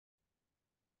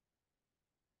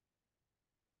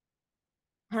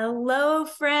Hello,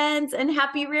 friends, and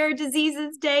happy Rare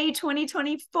Diseases Day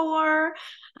 2024.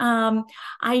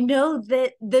 I know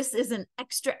that this is an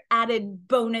extra added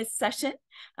bonus session.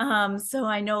 So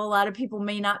I know a lot of people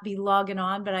may not be logging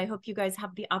on, but I hope you guys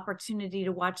have the opportunity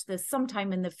to watch this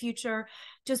sometime in the future,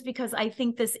 just because I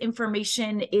think this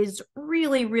information is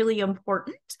really, really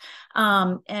important.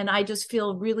 And I just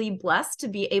feel really blessed to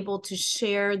be able to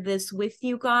share this with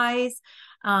you guys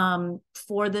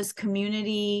for this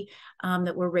community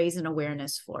that we're raising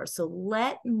awareness for. So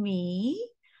let me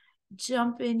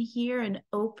jump in here and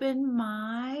open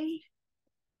my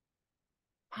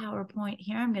PowerPoint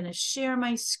here. I'm going to share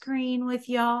my screen with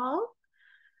y'all.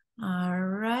 All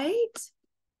right.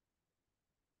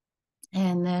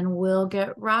 And then we'll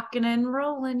get rocking and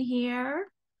rolling here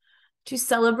to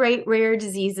celebrate Rare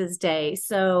Diseases Day.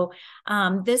 So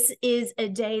this is a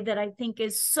day that I think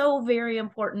is so very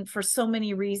important for so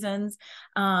many reasons.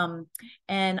 And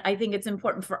I think it's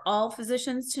important for all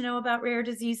physicians to know about rare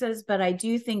diseases, but I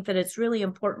do think that it's really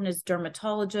important as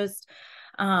dermatologists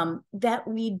that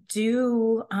we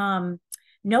do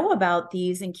know about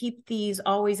these and keep these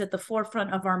always at the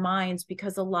forefront of our minds,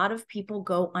 because a lot of people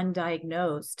go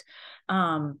undiagnosed.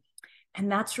 And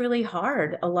that's really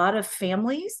hard. A lot of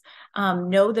families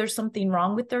know there's something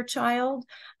wrong with their child,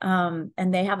 and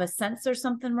they have a sense there's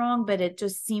something wrong, but it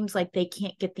just seems like they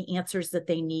can't get the answers that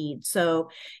they need. So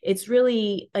it's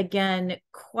really, again,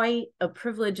 quite a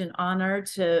privilege and honor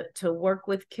to work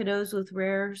with kiddos with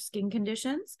rare skin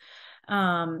conditions.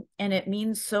 And it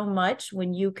means so much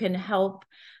when you can help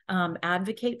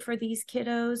advocate for these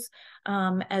kiddos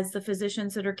as the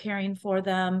physicians that are caring for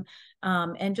them,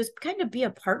 and just kind of be a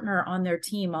partner on their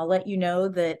team. I'll let you know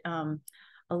that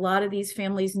a lot of these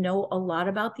families know a lot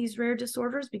about these rare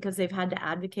disorders because they've had to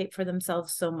advocate for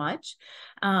themselves so much.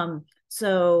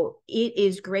 So it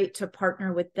is great to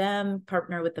partner with them,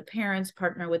 partner with the parents,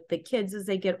 partner with the kids as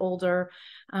they get older,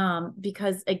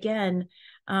 because again,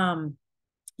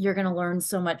 you're going to learn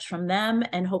so much from them,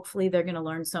 and hopefully they're going to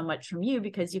learn so much from you,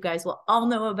 because you guys will all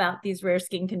know about these rare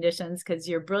skin conditions because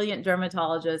you're brilliant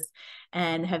dermatologists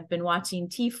and have been watching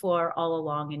T4 all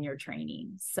along in your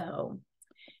training. So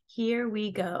here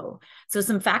we go. So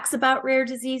some facts about rare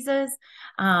diseases.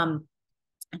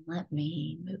 And let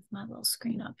me move my little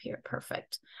screen up here.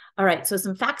 Perfect. All right. So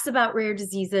some facts about rare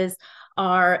diseases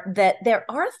are that there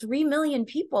are 3 million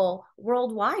people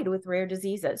worldwide with rare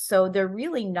diseases. So they're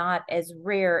really not as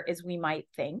rare as we might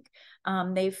think.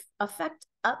 They affect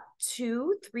up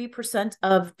to 3%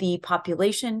 of the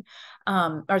population,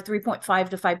 or 3.5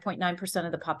 to 5.9%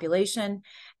 of the population.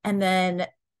 And then,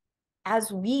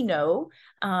 as we know,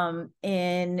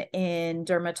 in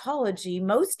dermatology,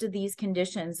 most of these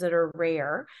conditions that are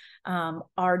rare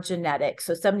are genetic.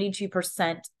 So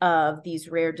 72% of these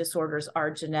rare disorders are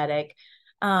genetic.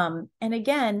 And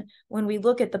again, when we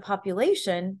look at the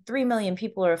population, 3 million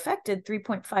people are affected,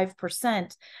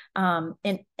 3.5%.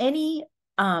 In any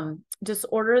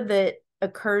disorder that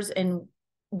occurs in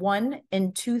 1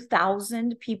 in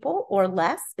 2,000 people or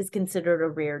less is considered a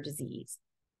rare disease.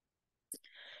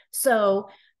 So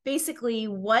basically,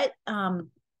 what are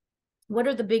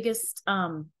the biggest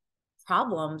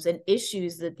problems and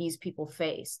issues that these people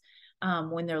face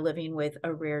when they're living with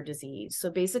a rare disease? So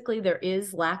basically, there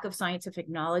is lack of scientific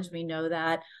knowledge. We know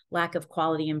that, lack of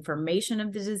quality information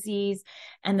of the disease,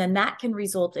 and then that can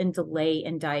result in delay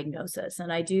in diagnosis.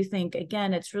 And I do think,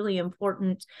 again, it's really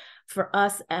important for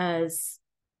us as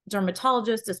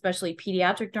dermatologists, especially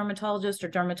pediatric dermatologists or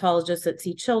dermatologists that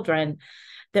see children,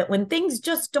 that when things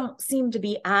just don't seem to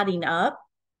be adding up,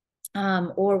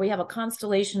 or we have a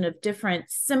constellation of different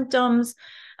symptoms,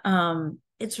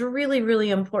 it's really, really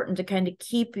important to kind of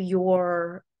keep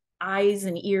your eyes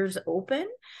and ears open.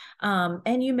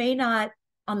 And you may not,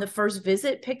 on the first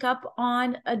visit, pick up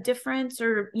on a difference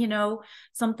or,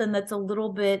 something that's a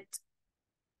little bit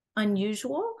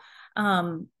unusual.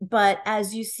 But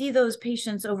as you see those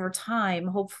patients over time,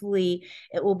 hopefully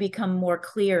it will become more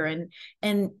clear,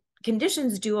 and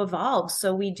conditions do evolve.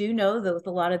 So we do know that with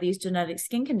a lot of these genetic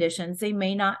skin conditions, they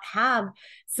may not have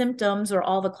symptoms or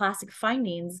all the classic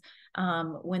findings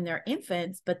when they're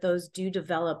infants, but those do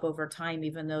develop over time,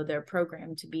 even though they're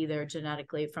programmed to be there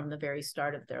genetically from the very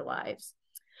start of their lives.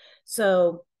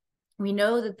 So we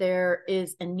know that there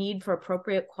is a need for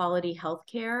appropriate quality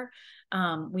healthcare.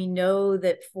 We know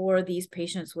that for these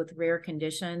patients with rare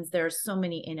conditions, there are so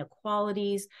many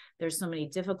inequalities. There's so many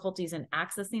difficulties in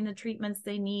accessing the treatments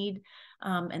they need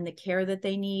and the care that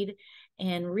they need.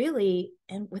 And really,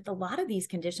 and with a lot of these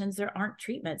conditions, there aren't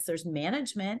treatments. There's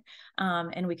management,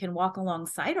 and we can walk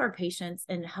alongside our patients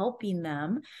in helping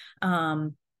them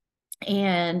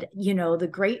And, the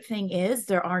great thing is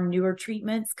there are newer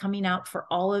treatments coming out for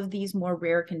all of these more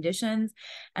rare conditions.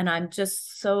 And I'm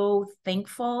just so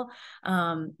thankful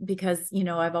because,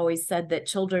 I've always said that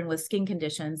children with skin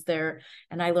conditions,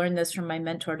 and I learned this from my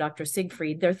mentor, Dr.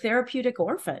 Siegfried, they're therapeutic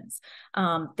orphans.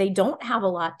 They don't have a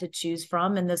lot to choose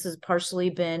from. And this has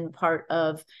partially been part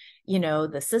of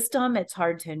the system. It's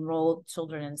hard to enroll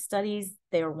children in studies.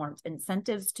 There weren't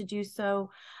incentives to do so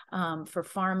for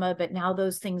pharma, but now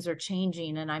those things are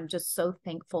changing. And I'm just so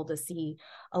thankful to see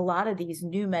a lot of these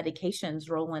new medications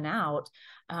rolling out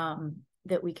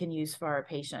that we can use for our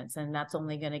patients. And that's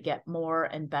only going to get more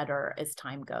and better as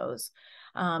time goes.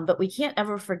 But we can't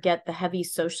ever forget the heavy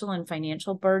social and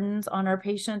financial burdens on our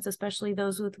patients, especially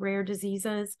those with rare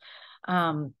diseases.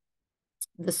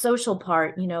 The social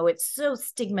part, it's so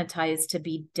stigmatized to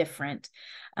be different.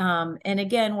 And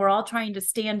again, we're all trying to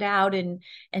stand out and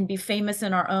be famous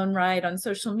in our own right on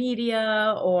social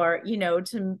media, or,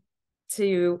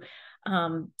 to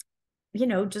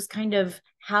just kind of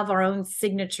have our own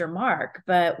signature mark.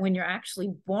 But when you're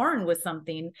actually born with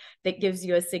something that gives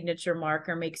you a signature mark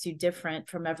or makes you different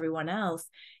from everyone else,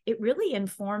 it really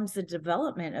informs the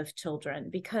development of children,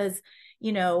 because,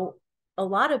 a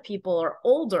lot of people are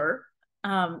older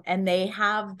and they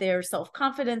have their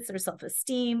self-confidence, their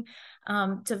self-esteem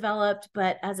developed.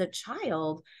 But as a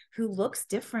child who looks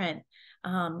different,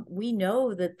 we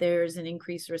know that there's an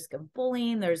increased risk of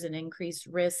bullying. There's an increased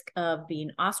risk of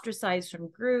being ostracized from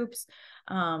groups.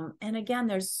 And again,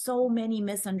 there's so many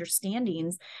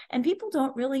misunderstandings, and people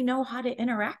don't really know how to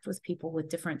interact with people with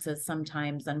differences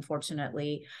sometimes,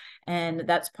 unfortunately. And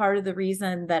that's part of the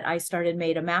reason that I started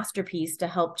Made a Masterpiece, to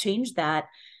help change that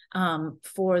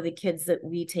for the kids that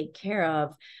we take care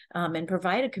of, and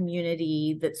provide a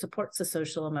community that supports the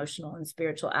social, emotional, and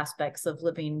spiritual aspects of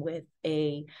living with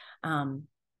a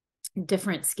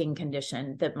different skin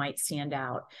condition that might stand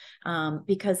out.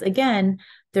 Because again,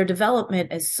 their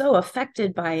development is so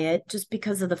affected by it, just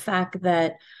because of the fact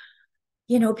that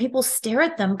people stare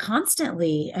at them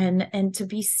constantly, and to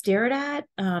be stared at,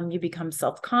 you become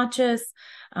self-conscious.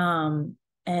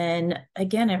 And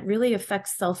again, it really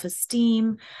affects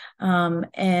self-esteem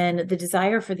and the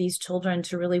desire for these children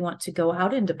to really want to go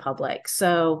out into public.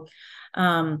 So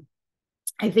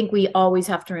I think we always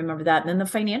have to remember that. And then the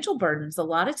financial burdens, a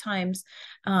lot of times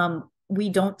we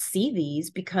don't see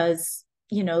these because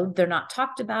they're not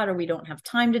talked about, or we don't have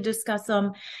time to discuss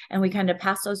them, and we kind of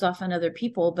pass those off on other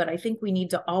people. But I think we need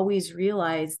to always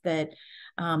realize that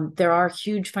there are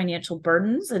huge financial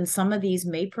burdens, and some of these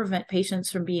may prevent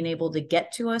patients from being able to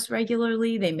get to us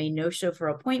regularly. They may no-show for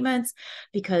appointments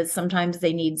because sometimes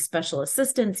they need special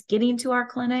assistance getting to our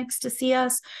clinics to see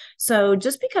us. So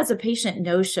just because a patient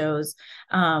no-shows,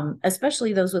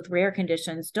 especially those with rare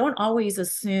conditions, don't always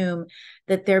assume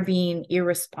that they're being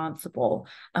irresponsible,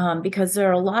 because there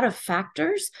are a lot of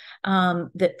factors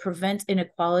that prevent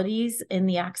inequalities in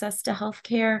the access to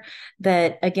healthcare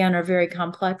that, again, are very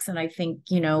complex. And I think,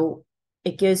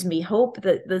 it gives me hope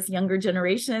that this younger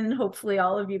generation, hopefully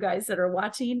all of you guys that are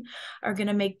watching, are going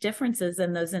to make differences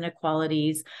in those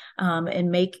inequalities and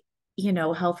make,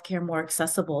 healthcare more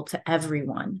accessible to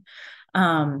everyone.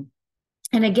 And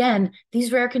again,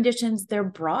 these rare conditions, they're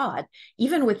broad.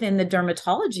 Even within the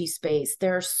dermatology space,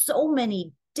 there are so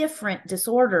many different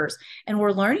disorders, and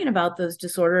we're learning about those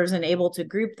disorders and able to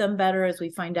group them better as we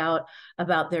find out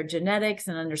about their genetics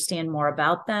and understand more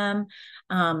about them.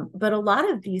 But a lot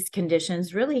of these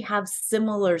conditions really have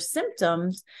similar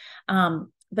symptoms,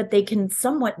 but they can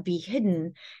somewhat be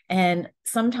hidden. And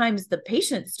sometimes the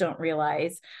patients don't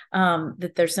realize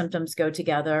that their symptoms go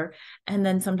together. And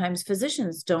then sometimes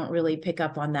physicians don't really pick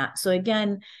up on that. So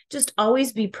again, just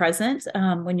always be present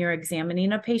when you're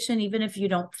examining a patient, even if you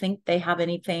don't think they have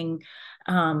anything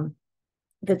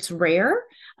that's rare.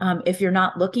 If you're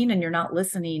not looking and you're not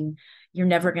listening, you're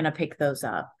never going to pick those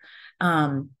up.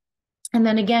 And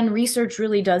then again, research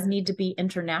really does need to be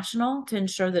international to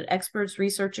ensure that experts,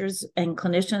 researchers, and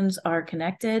clinicians are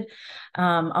connected.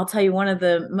 I'll tell you one of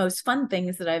the most fun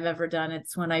things that I've ever done.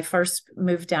 It's when I first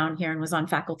moved down here and was on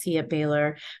faculty at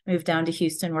Baylor, moved down to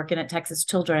Houston, working at Texas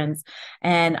Children's.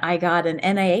 And I got an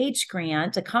NIH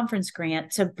grant, a conference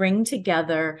grant, to bring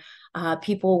together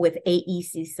people with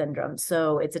AEC syndrome.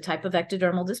 So it's a type of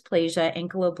ectodermal dysplasia,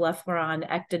 ankyloblepharon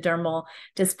ectodermal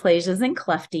dysplasias and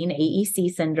clefting, AEC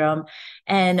syndrome.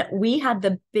 And we had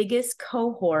the biggest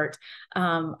cohort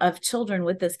of children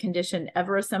with this condition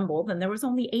ever assembled, and there was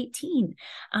only 18.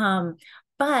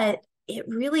 But it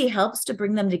really helps to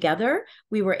bring them together.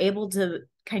 We were able to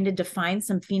kind of define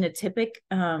some phenotypic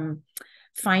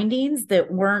findings that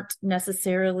weren't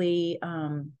necessarily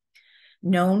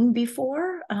known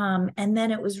before. And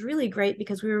then it was really great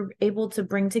because we were able to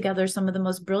bring together some of the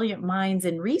most brilliant minds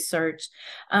in research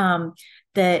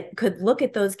that could look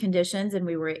at those conditions, and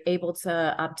we were able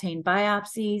to obtain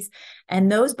biopsies, and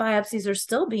those biopsies are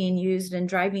still being used and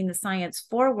driving the science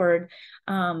forward.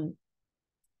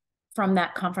 From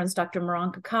that conference, Dr.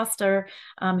 Moranka Koster,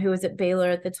 who was at Baylor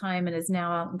at the time and is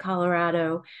now out in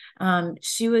Colorado,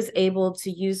 she was able to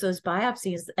use those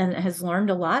biopsies and has learned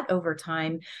a lot over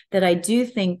time that I do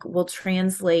think will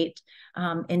translate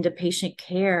into patient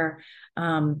care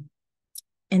in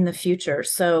the future.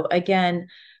 So again,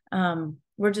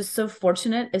 we're just so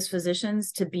fortunate as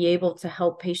physicians to be able to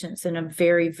help patients in a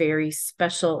very, very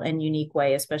special and unique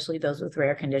way, especially those with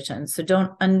rare conditions. So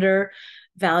don't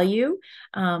undervalue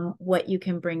what you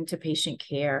can bring to patient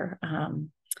care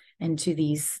and to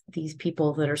these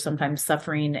people that are sometimes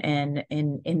suffering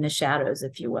in the shadows,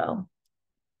 if you will.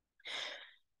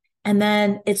 And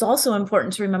then it's also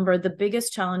important to remember the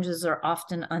biggest challenges are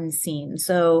often unseen.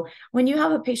 So when you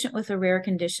have a patient with a rare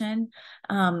condition,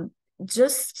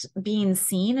 just being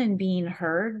seen and being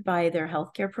heard by their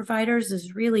healthcare providers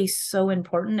is really so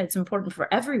important. It's important for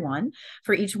everyone,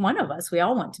 for each one of us. We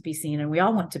all want to be seen and we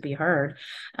all want to be heard.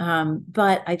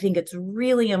 But I think it's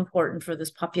really important for this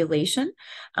population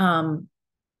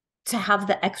to have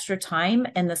the extra time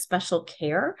and the special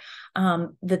care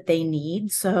that they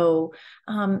need. So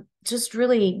just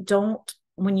really don't,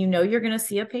 when you know you're going to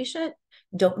see a patient,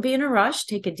 don't be in a rush.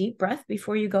 Take a deep breath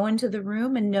before you go into the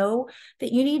room and know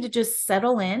that you need to just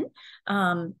settle in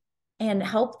and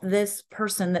help this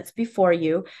person that's before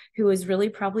you, who is really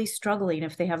probably struggling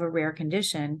if they have a rare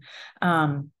condition.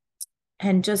 And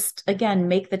just, again,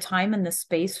 make the time and the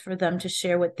space for them to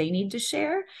share what they need to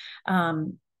share.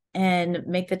 And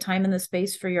make the time and the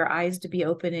space for your eyes to be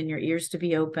open and your ears to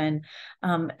be open,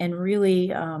 and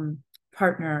really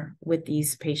partner with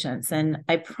these patients. And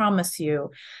I promise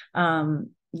you,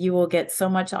 you will get so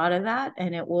much out of that,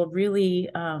 and it will really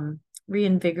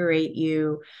reinvigorate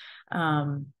you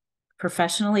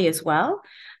professionally as well.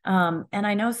 And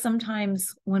I know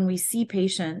sometimes when we see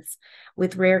patients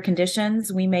with rare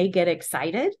conditions, we may get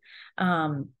excited,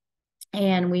 and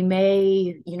we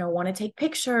may, want to take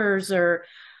pictures or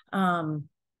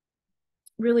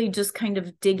really just kind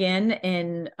of dig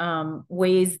in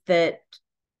ways that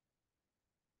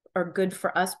are good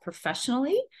for us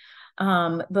professionally.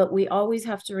 But we always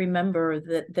have to remember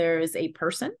that there is a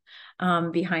person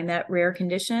behind that rare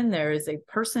condition. There is a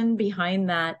person behind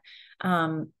that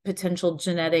potential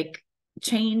genetic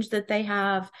change that they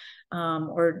have,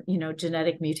 or,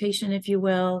 genetic mutation, if you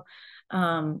will.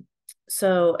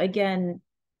 So again,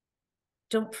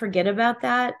 don't forget about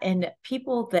that. And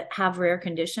people that have rare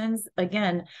conditions,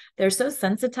 again, they're so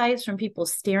sensitized from people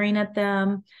staring at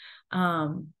them,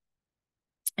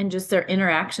 and just their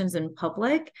interactions in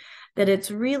public, that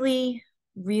it's really,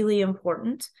 really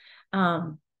important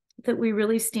that we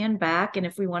really stand back. And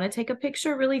if we want to take a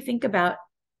picture, really think about,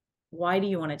 why do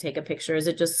you want to take a picture? Is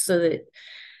it just so that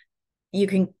you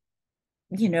can,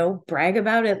 brag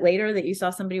about it later that you saw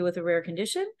somebody with a rare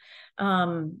condition?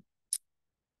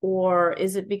 Or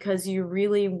is it because you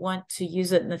really want to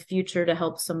use it in the future to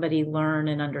help somebody learn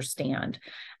and understand?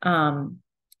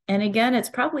 And again, it's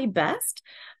probably best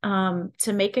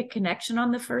to make a connection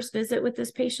on the first visit with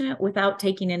this patient without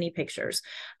taking any pictures.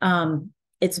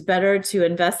 It's better to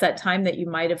invest that time that you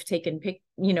might have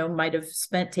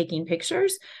spent taking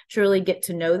pictures to really get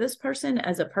to know this person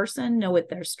as a person, know what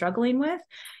they're struggling with.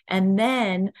 And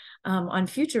then on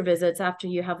future visits, after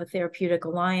you have a therapeutic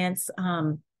alliance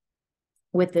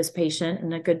with this patient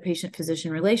and a good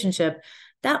patient-physician relationship,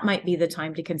 that might be the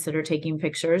time to consider taking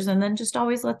pictures. And then just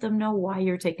always let them know why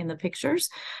you're taking the pictures.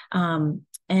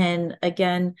 And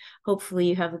again, hopefully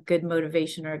you have a good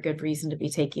motivation or a good reason to be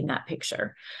taking that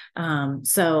picture.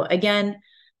 So again,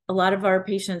 a lot of our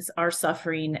patients are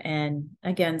suffering, and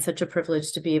again, such a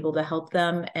privilege to be able to help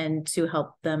them and to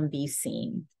help them be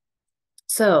seen.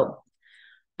 So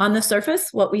on the surface,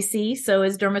 what we see, so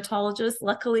as dermatologists,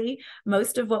 luckily,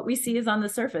 most of what we see is on the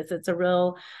surface. It's a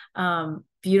real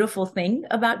beautiful thing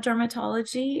about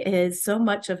dermatology, is so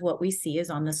much of what we see is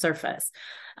on the surface.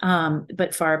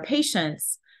 But for our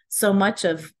patients, so much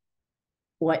of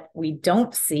what we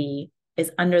don't see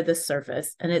is under the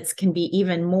surface. And it can be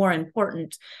even more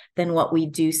important than what we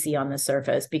do see on the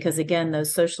surface, because again,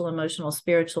 those social, emotional,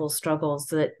 spiritual struggles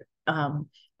that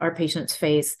our patients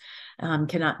face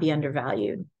cannot be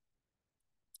undervalued.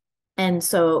 And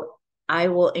so I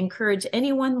will encourage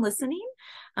anyone listening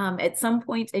at some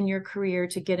point in your career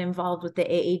to get involved with the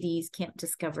AAD's Camp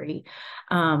Discovery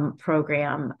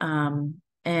program.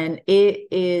 And it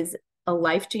is a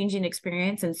life-changing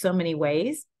experience in so many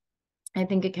ways. I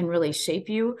think it can really shape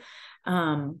you.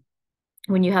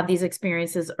 When you have these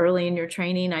experiences early in your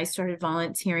training, I started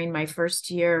volunteering my first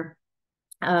year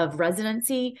of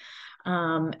residency.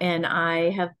 And I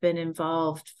have been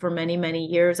involved for many, many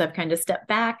years. I've kind of stepped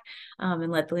back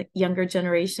and let the younger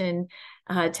generation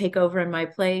take over in my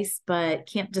place. But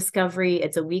Camp Discovery,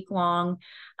 it's a week-long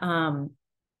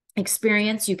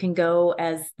experience. You can go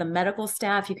as the medical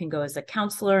staff, you can go as a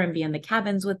counselor and be in the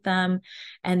cabins with them.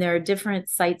 And there are different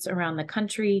sites around the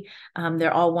country.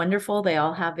 They're all wonderful. They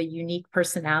all have a unique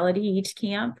personality, each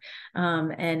camp,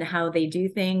 and how they do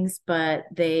things, but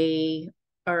they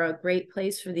are a great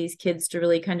place for these kids to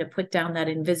really kind of put down that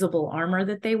invisible armor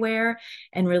that they wear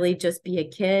and really just be a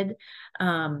kid.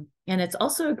 And it's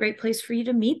also a great place for you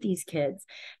to meet these kids.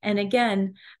 And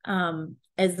again,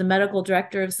 as the medical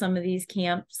director of some of these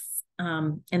camps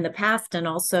in the past, and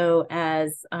also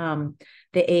as the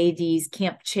AAD's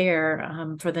camp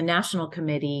chair for the national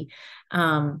committee,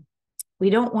 we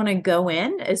don't want to go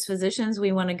in as physicians,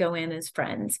 we want to go in as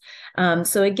friends.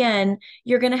 So again,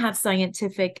 you're going to have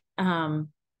scientific,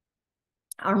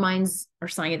 our minds are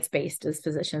science-based as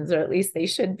physicians, or at least they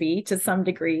should be to some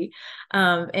degree.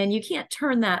 And you can't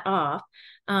turn that off.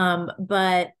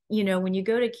 But when you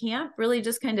go to camp, really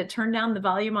just kind of turn down the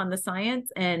volume on the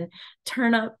science and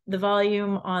turn up the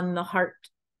volume on the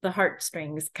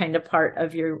heartstrings kind of part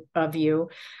of you,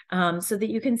 so that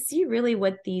you can see really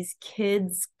what these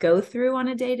kids go through on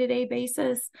a day-to-day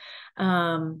basis.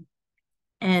 And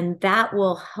that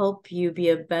will help you be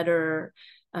a better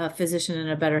physician and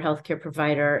a better healthcare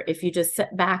provider if you just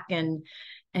sit back and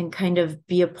kind of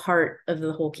be a part of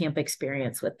the whole camp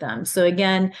experience with them. So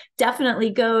again, definitely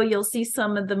go. You'll see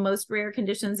some of the most rare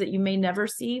conditions that you may never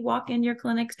see walk in your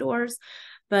clinic's doors.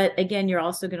 But again, you're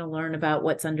also going to learn about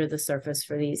what's under the surface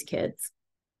for these kids.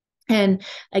 And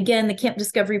again, the Camp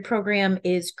Discovery program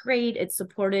is great. It's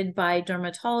supported by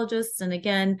dermatologists. And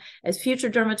again, as future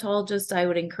dermatologists, I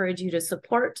would encourage you to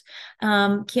support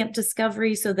Camp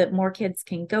Discovery so that more kids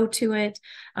can go to it.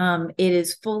 It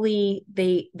is fully,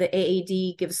 the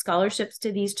AAD gives scholarships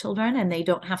to these children, and they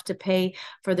don't have to pay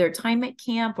for their time at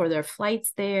camp or their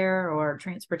flights there or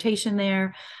transportation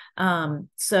there.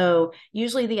 So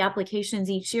usually the applications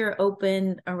each year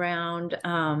open around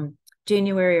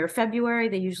January or February.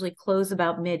 They usually close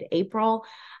about mid-April.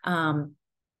 And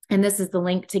this is the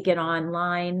link to get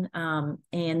online.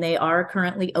 And they are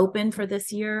currently open for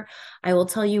this year. I will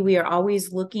tell you, we are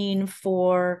always looking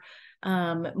for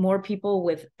more people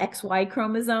with XY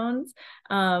chromosomes,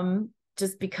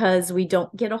 just because we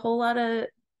don't get a whole lot of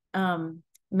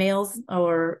males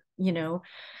or,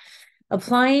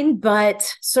 applying.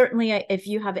 But certainly if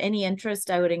you have any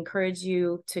interest, I would encourage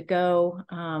you to go.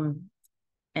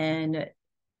 And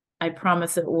I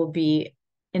promise it will be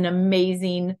an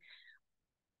amazing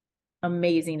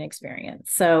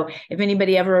experience. So if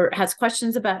anybody ever has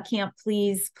questions about camp,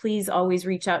 please always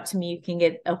reach out to me. You can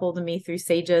get a hold of me through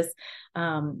Sages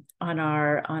on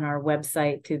our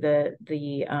website, through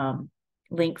the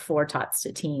link for Tots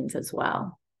to Teens as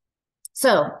well.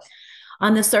 So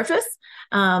on the surface,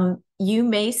 you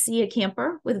may see a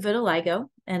camper with vitiligo,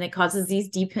 and it causes these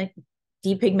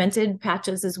depigmented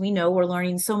patches. As we know, we're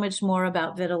learning so much more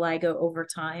about vitiligo over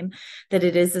time, that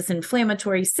it is this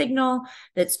inflammatory signal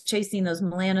that's chasing those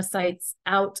melanocytes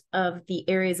out of the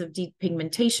areas of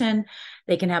depigmentation.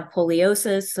 They can have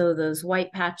poliosis, so those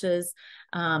white patches.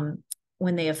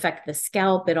 When they affect the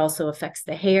scalp, it also affects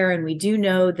the hair. And we do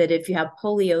know that if you have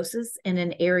poliosis in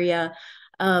an area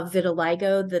of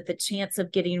vitiligo, that the chance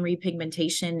of getting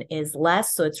repigmentation is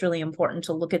less. So it's really important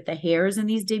to look at the hairs in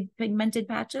these depigmented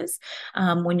patches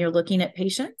when you're looking at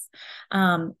patients.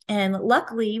 And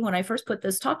luckily, when I first put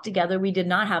this talk together, we did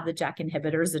not have the JAK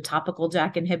inhibitors, the topical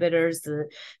JAK inhibitors, the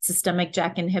systemic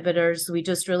JAK inhibitors. We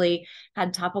just really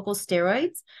had topical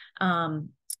steroids,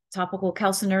 topical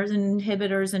calcineurin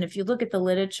inhibitors. And if you look at the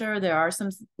literature, there are some,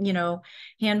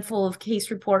 handful of case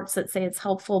reports that say it's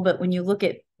helpful. But when you look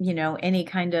at, any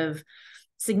kind of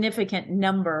significant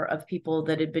number of people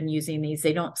that had been using these,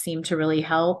 they don't seem to really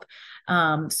help.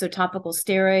 So topical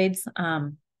steroids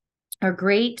are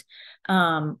great.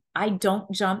 I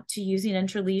don't jump to using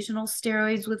intralesional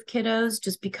steroids with kiddos,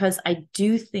 just because I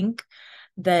do think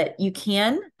that you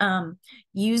can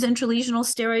use intralesional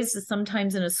steroids to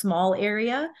sometimes in a small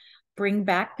area bring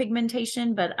back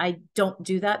pigmentation, but I don't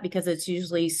do that because it's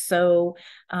usually so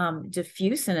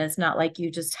diffuse, and it's not like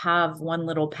you just have one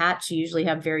little patch. You usually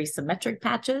have very symmetric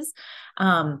patches.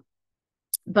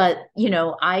 But, you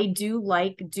know, I do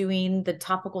like doing the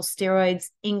topical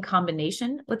steroids in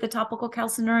combination with the topical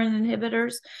calcineurin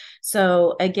inhibitors.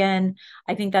 So again,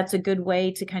 I think that's a good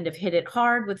way to kind of hit it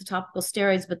hard with the topical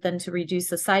steroids, but then to reduce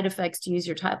the side effects, to use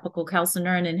your topical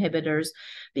calcineurin inhibitors.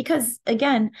 Because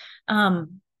again,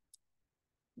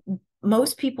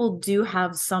 most people do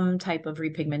have some type of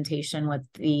repigmentation with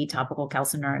the topical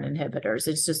calcineurin inhibitors.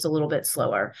 It's just a little bit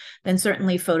slower. Then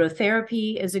certainly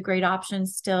phototherapy is a great option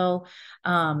still.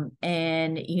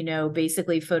 And, you know,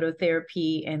 basically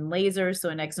phototherapy and laser, so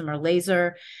an excimer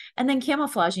laser, and then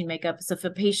camouflaging makeup. So if a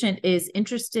patient is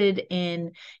interested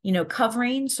in, you know,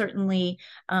 covering, certainly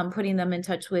putting them in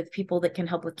touch with people that can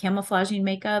help with camouflaging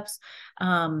makeups.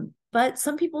 But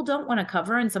some people don't want to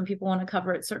cover, and some people want to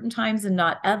cover at certain times and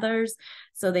not others.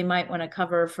 So they might want to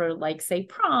cover for, like, say,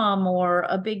 prom or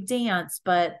a big dance,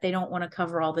 but they don't want to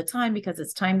cover all the time because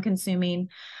it's time consuming.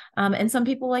 And some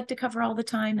people like to cover all the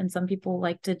time, and some people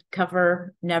like to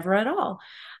cover never at all.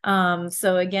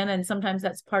 So again, and sometimes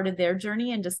that's part of their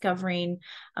journey in discovering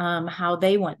how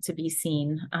they want to be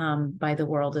seen by the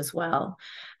world as well.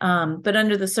 But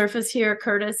under the surface here,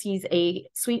 Curtis, he's a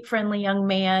sweet, friendly young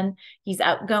man. He's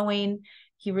outgoing.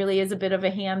 He really is a bit of a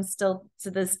ham still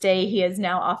to this day. He is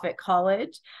now off at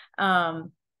college.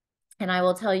 And I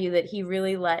will tell you that he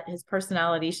really let his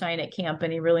personality shine at camp,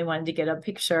 and he really wanted to get a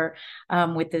picture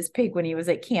with this pig when he was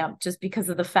at camp, just because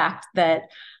of the fact that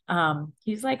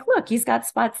he's like, look, he's got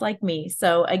spots like me.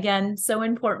 So again, so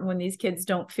important when these kids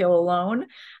don't feel alone,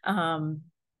 and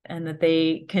that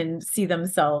they can see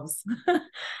themselves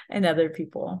and other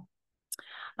people.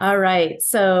 All right.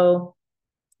 So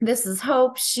this is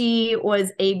Hope. She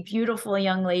was a beautiful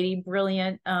young lady,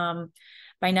 brilliant.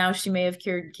 By now, she may have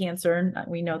cured cancer.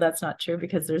 We know that's not true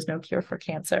because there's no cure for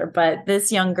cancer. But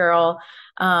this young girl,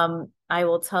 I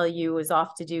will tell you, was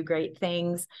off to do great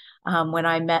things. When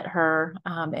I met her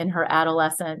in her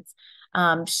adolescence,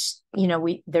 you know,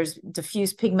 there's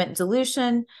diffuse pigment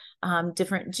dilution.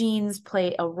 Different genes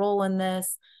play a role in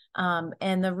this.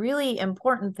 And the really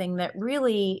important thing that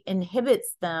really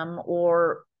inhibits them,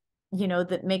 or, you know,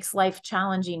 that makes life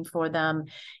challenging for them,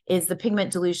 is the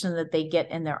pigment dilution that they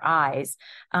get in their eyes,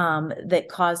 that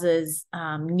causes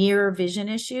near vision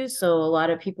issues. So a lot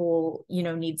of people, you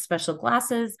know, need special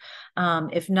glasses.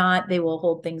 If not, they will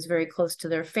hold things very close to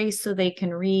their face so they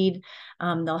can read.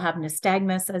 They'll have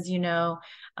nystagmus, as you know,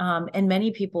 and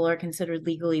many people are considered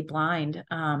legally blind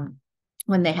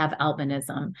when they have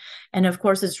albinism. And of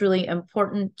course, it's really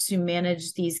important to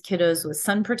manage these kiddos with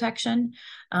sun protection,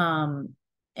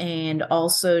 and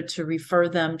also to refer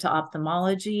them to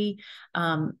ophthalmology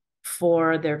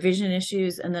for their vision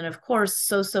issues. And then, of course,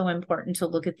 so important to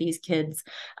look at these kids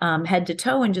head to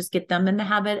toe, and just get them in the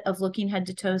habit of looking head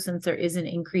to toe, since there is an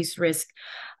increased risk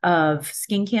of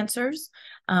skin cancers.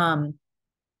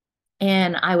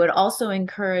 And I would also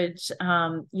encourage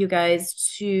you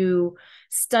guys to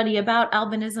study about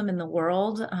albinism in the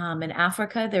world. In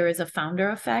Africa, there is a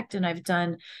founder effect, and I've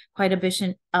done quite a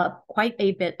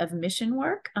bit of mission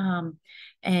work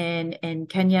in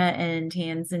Kenya and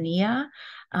Tanzania,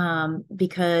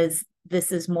 because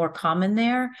this is more common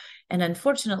there. And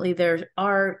unfortunately, there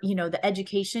are, you know, the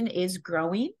education is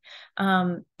growing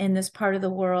in this part of the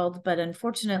world, but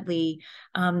unfortunately,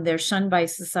 they're shunned by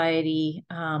society.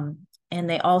 And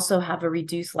they also have a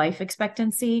reduced life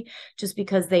expectancy just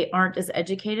because they aren't as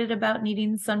educated about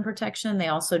needing sun protection. They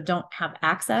also don't have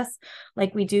access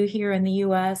like we do here in the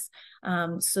US.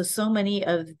 So many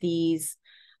of these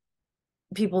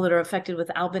people that are affected with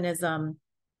albinism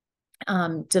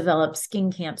develop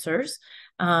skin cancers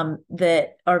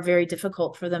that are very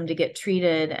difficult for them to get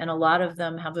treated. And a lot of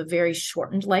them have a very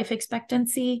shortened life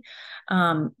expectancy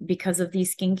because of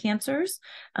these skin cancers.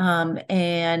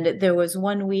 And there was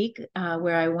 1 week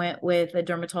where I went with a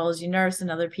dermatology nurse,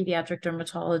 another pediatric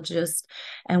dermatologist,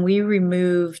 and we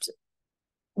removed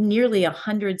nearly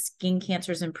 100 skin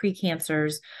cancers and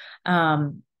precancers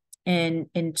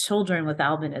in children with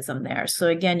albinism there. So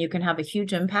again, you can have a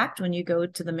huge impact when you go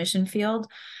to the mission field.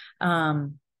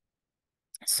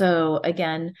 So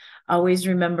again, always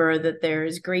remember that there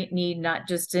is great need, not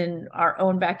just in our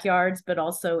own backyards, but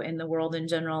also in the world in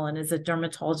general. And as a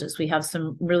dermatologist, we have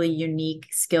some really unique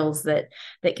skills that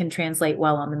can translate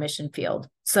well on the mission field.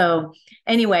 So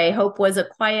anyway, Hope was a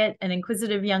quiet and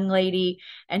inquisitive young lady,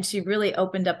 and she really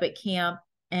opened up at camp.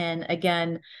 And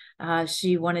again,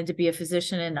 she wanted to be a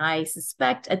physician, and I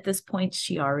suspect at this point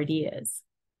she already is.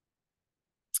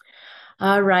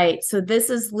 All right. So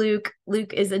this is Luke.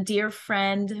 Luke is a dear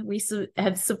friend. We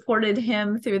have supported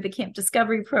him through the Camp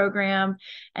Discovery program,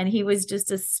 and he was just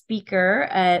a speaker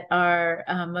at our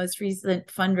most recent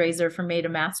fundraiser for Made a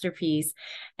Masterpiece.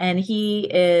 And he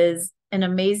is an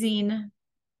amazing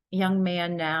young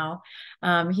man now.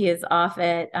 He is off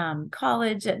at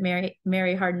college at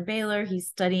Mary Hardin Baylor. He's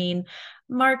studying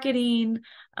marketing.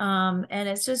 And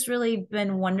it's just really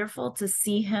been wonderful to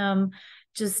see him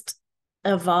just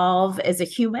evolve as a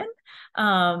human,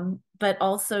 but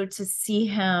also to see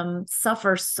him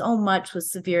suffer so much with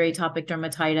severe atopic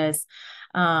dermatitis,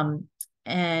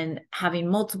 and having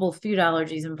multiple food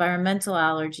allergies, environmental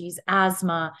allergies,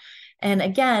 asthma. And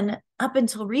again, up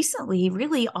until recently,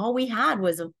 really all we had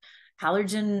was a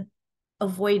allergen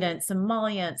avoidance,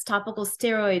 emollients, topical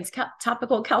steroids,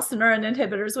 topical calcineurin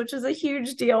inhibitors, which is a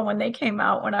huge deal when they came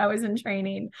out when I was in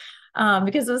training,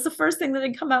 because it was the first thing that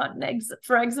had come out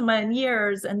for eczema in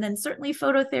years. And then certainly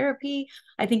phototherapy.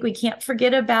 I think we can't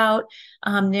forget about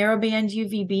narrowband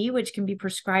UVB, which can be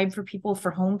prescribed for people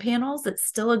for home panels. It's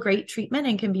still a great treatment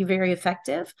and can be very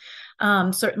effective.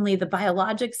 Certainly the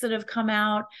biologics that have come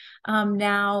out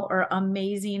now are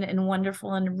amazing and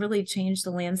wonderful and really changed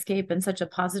the landscape in such a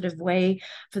positive way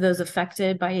for those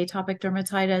affected by atopic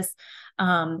dermatitis.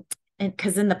 And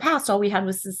because in the past, all we had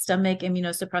was systemic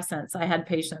immunosuppressants. I had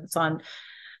patients on,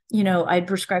 I'd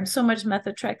prescribed so much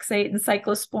methotrexate and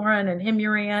cyclosporin and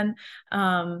Imuran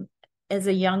as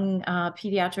a young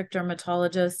pediatric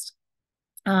dermatologist.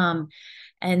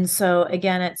 And so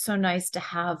again, it's so nice to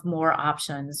have more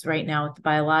options right now with the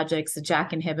biologics, the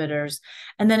JAK inhibitors.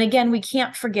 And then again, we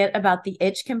can't forget about the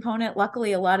itch component.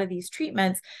 Luckily, a lot of these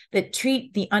treatments that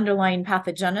treat the underlying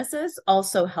pathogenesis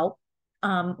also help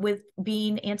with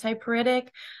being antipyretic.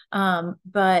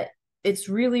 But it's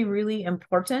really, really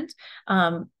important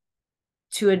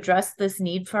to address this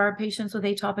need for our patients with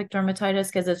atopic dermatitis,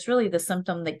 because it's really the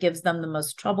symptom that gives them the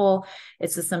most trouble.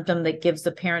 It's the symptom that gives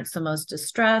the parents the most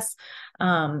distress.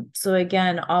 So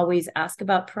again, always ask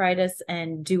about pruritus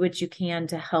and do what you can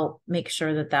to help make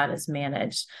sure that that is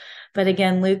managed. But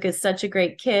again, Luke is such a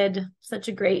great kid, such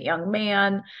a great young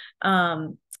man.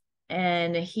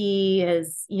 And he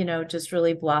has, just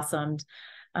really blossomed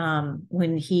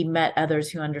when he met others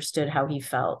who understood how he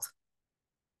felt.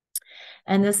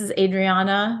 And this is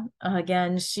Adriana.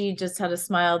 Again, she just had a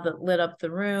smile that lit up the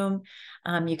room.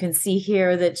 You can see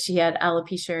here that she had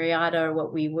alopecia areata, or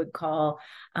what we would call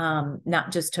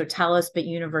not just totalis, but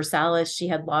universalis. She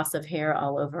had loss of hair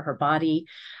all over her body.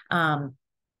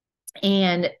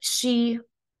 And she,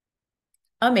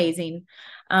 amazing,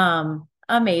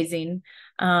 amazing.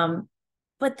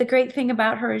 But the great thing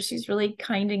about her is she's really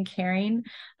kind and caring,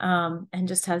 and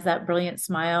just has that brilliant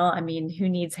smile. I mean, who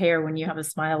needs hair when you have a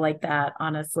smile like that,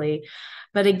 honestly?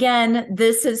 But again,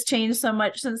 this has changed so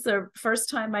much since the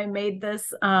first time I made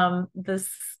this, this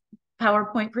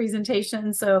PowerPoint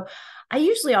presentation. So I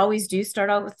usually always do start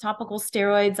out with topical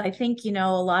steroids. I think, a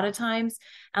lot of times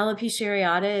alopecia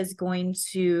areata is going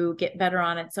to get better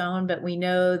on its own, but we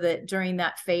know that during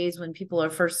that phase when people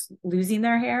are first losing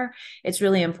their hair, it's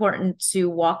really important to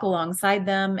walk alongside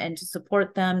them and to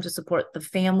support them, to support the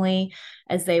family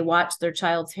as they watch their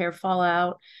child's hair fall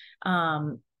out.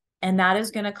 And that is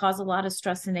going to cause a lot of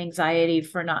stress and anxiety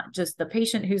for not just the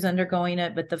patient who's undergoing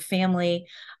it, but the family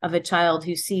of a child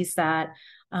who sees that,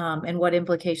 and what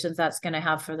implications that's going to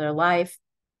have for their life.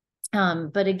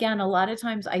 But again, a lot of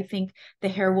times I think the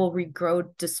hair will regrow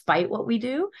despite what we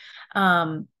do.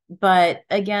 But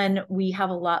again, we have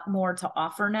a lot more to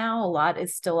offer now. A lot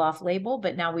is still off label,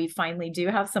 but now we finally do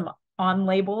have some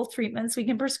on-label treatments we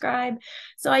can prescribe.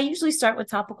 So I usually start with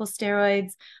topical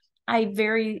steroids. I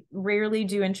very rarely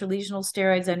do intralesional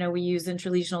steroids. I know we use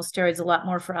intralesional steroids a lot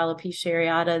more for alopecia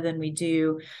areata than we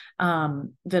do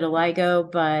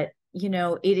vitiligo, but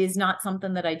it is not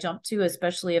something that I jump to,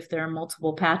 especially if there are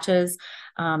multiple patches.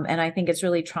 And I think it's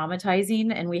really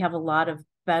traumatizing, and we have a lot of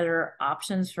better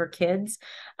options for kids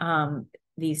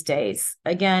these days.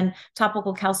 Again,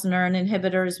 topical calcineurin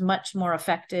inhibitors, much more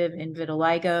effective in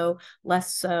vitiligo,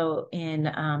 less so in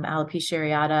alopecia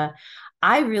areata.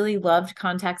 I really loved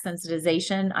contact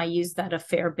sensitization. I used that a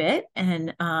fair bit.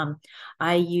 And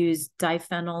I use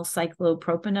diphenyl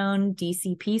cyclopropanone,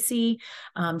 DCPC.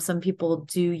 Some people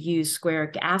do use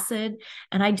squaric acid.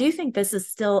 And I do think this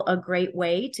is still a great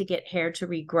way to get hair to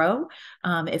regrow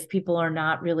if people are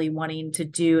not really wanting to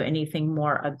do anything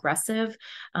more aggressive.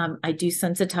 I do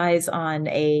sensitize on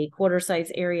a quarter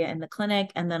size area in the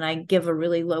clinic, and then I give a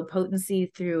really low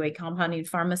potency through a compounding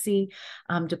pharmacy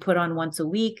to put on once a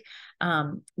week.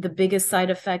 The biggest side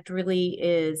effect really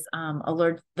is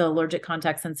the allergic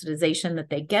contact sensitization that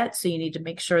they get. So you need to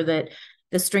make sure that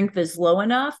the strength is low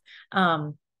enough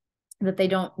that they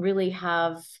don't really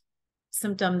have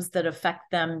symptoms that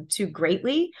affect them too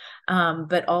greatly,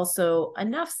 but also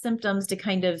enough symptoms to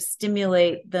kind of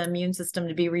stimulate the immune system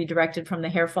to be redirected from the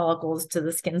hair follicles to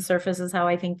the skin surface is how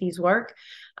I think these work,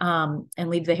 and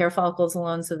leave the hair follicles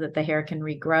alone so that the hair can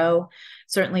regrow.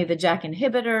 Certainly the JAK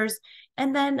inhibitors.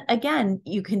 And then again,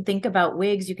 you can think about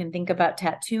wigs, you can think about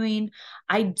tattooing.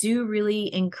 I do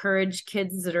really encourage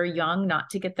kids that are young not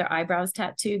to get their eyebrows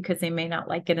tattooed because they may not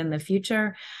like it in the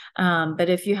future. But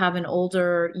if you have an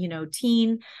older,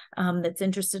 teen that's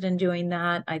interested in doing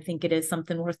that, I think it is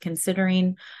something worth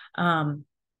considering.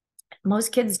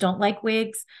 Most kids don't like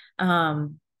wigs.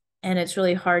 And it's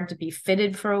really hard to be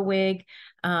fitted for a wig.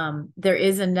 There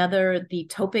is the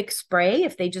Topic spray.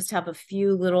 If they just have a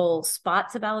few little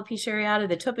spots of alopecia areata,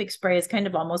 the Topic spray is kind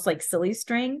of almost like silly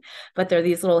string, but they're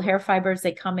these little hair fibers.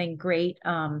 They come in great,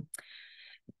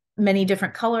 many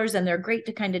different colors, and they're great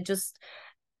to kind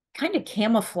of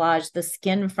camouflage the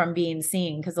skin from being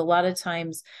seen. Because a lot of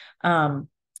times,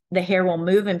 the hair will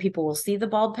move and people will see the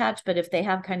bald patch, but if they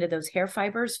have kind of those hair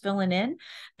fibers filling in,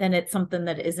 then it's something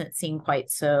that isn't seen quite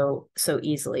so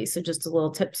easily. So just a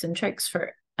little tips and tricks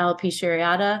for alopecia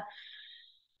areata.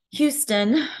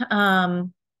 Houston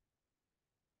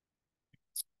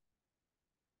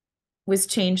was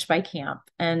changed by camp,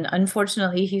 and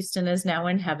unfortunately Houston is now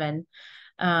in heaven.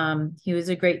 He was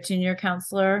a great junior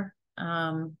counselor.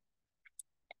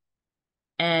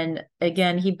 And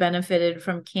again, he benefited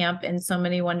from camp in so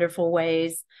many wonderful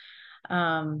ways.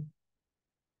 And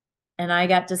I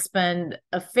got to spend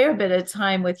a fair bit of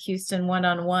time with Houston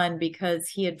one-on-one because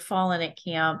he had fallen at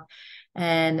camp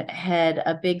and had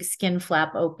a big skin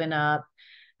flap open up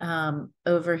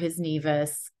over his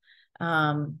nevus.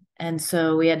 And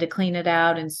so we had to clean it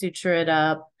out and suture it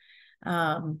up.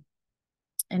 And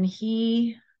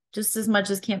he, just as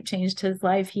much as camp changed his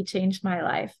life, he changed my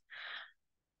life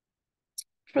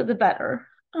for the better.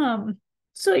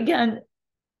 So again,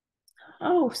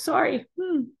 sorry.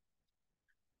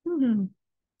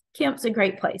 Camp's a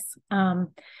great place. And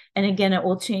again, it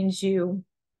will change you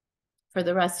for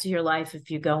the rest of your life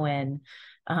if you go in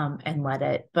and let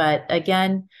it. But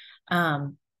again,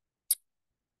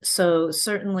 so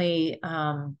certainly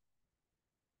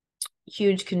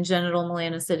huge congenital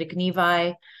melanocytic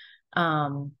nevi,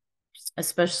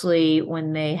 especially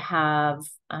when they have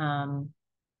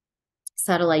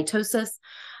satelitosis,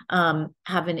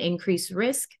 have an increased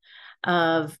risk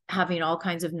of having all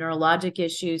kinds of neurologic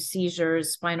issues,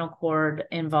 seizures, spinal cord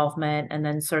involvement. And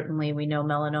then certainly we know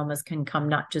melanomas can come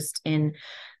not just in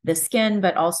the skin,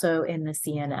 but also in the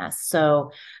CNS.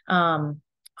 So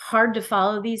hard to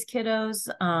follow these kiddos.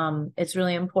 It's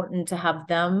really important to have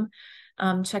them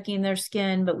checking their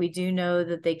skin, but we do know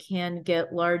that they can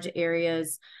get large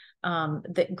areas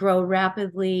that grow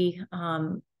rapidly.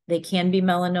 They can be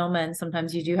melanoma, and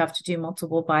sometimes you do have to do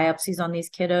multiple biopsies on these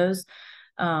kiddos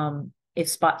if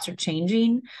spots are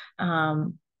changing.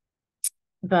 But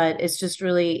it's just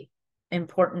really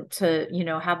important to,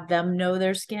 have them know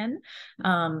their skin,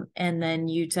 and then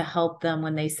you to help them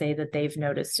when they say that they've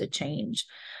noticed a change,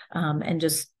 and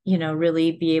just,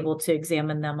 really be able to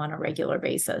examine them on a regular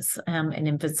basis, and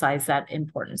emphasize that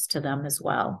importance to them as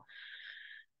well.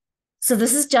 So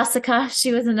this is Jessica.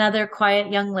 She was another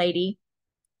quiet young lady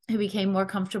who became more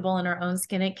comfortable in her own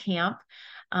skin at camp.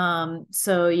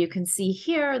 So you can see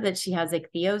here that she has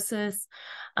ichthyosis.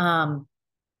 And,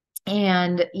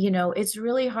 it's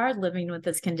really hard living with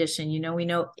this condition. We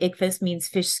know ichthys means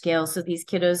fish scale. So these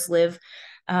kiddos live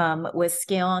with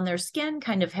scale on their skin,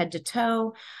 kind of head to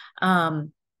toe.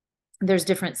 There's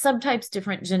different subtypes,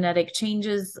 different genetic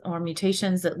changes or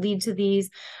mutations that lead to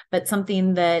these, but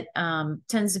something that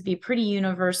tends to be pretty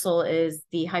universal is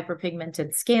the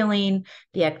hyperpigmented scaling,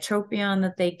 the ectropion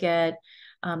that they get.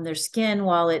 Their skin,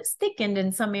 while it's thickened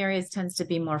in some areas, tends to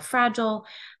be more fragile.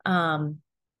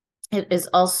 It is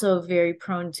also very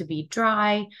prone to be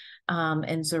dry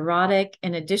and xerotic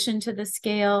in addition to the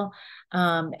scale.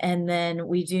 And then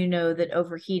we do know that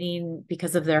overheating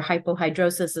because of their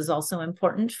hypohidrosis is also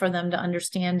important for them to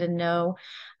understand and know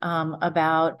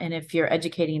about. And if you're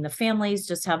educating the families,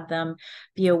 just have them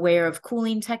be aware of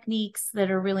cooling techniques that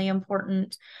are really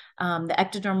important. The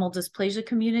ectodermal dysplasia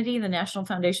community, the National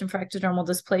Foundation for Ectodermal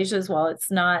Dysplasias, while it's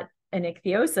not an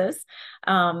ichthyosis,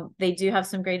 they do have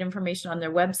some great information on their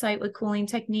website with cooling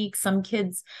techniques. Some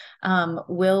kids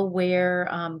will wear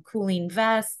cooling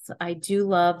vests. I do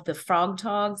love the frog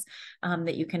togs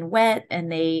that you can wet,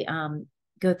 and they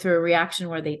go through a reaction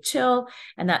where they chill,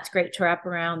 and that's great to wrap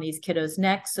around these kiddos'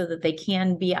 necks so that they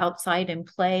can be outside and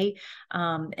play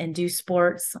and do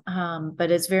sports.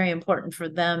 But it's very important for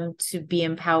them to be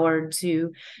empowered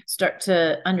to start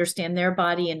to understand their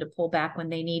body and to pull back when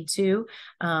they need to,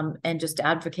 and just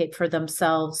advocate for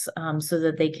themselves so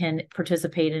that they can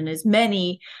participate in as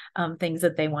many things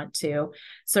that they want to.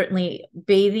 Certainly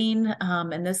bathing,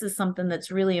 and this is something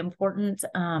that's really important.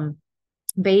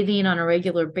 Bathing on a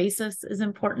regular basis is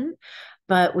important,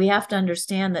 but we have to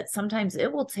understand that sometimes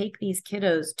it will take these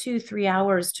kiddos 2-3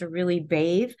 hours to really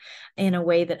bathe in a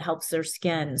way that helps their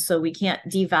skin. So we can't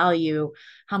devalue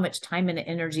how much time and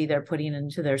energy they're putting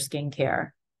into their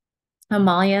skincare.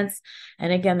 Emollients,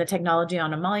 and again, the technology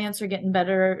on emollients are getting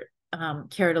better.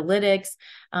 Keratolytics,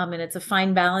 and it's a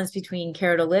fine balance between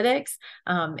keratolytics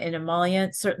and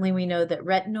emollients. Certainly we know that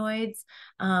retinoids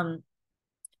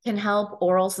can help,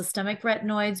 oral systemic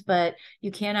retinoids, but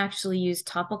you can actually use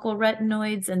topical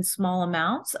retinoids in small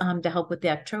amounts to help with the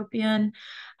ectropion.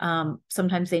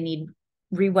 Sometimes they need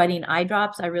re-wetting eye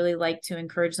drops. I really like to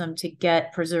encourage them to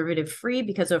get preservative free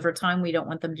because over time we don't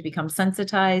want them to become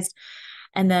sensitized.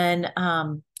 And then,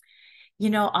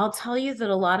 I'll tell you that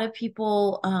a lot of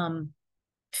people,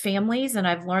 families, and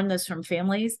I've learned this from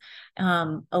families,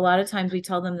 a lot of times we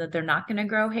tell them that they're not going to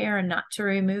grow hair and not to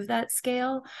remove that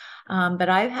scale. But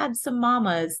I've had some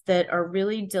mamas that are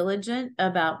really diligent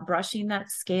about brushing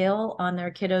that scale on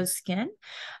their kiddo's skin,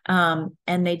 and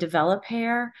they develop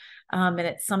hair, and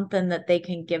it's something that they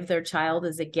can give their child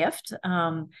as a gift.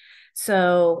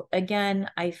 So again,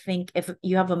 I think if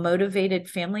you have a motivated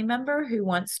family member who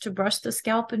wants to brush the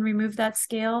scalp and remove that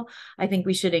scale, I think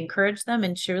we should encourage them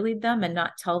and cheerlead them and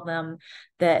not tell them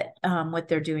that what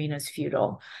they're doing is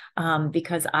futile,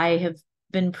 because I have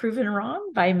been proven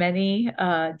wrong by many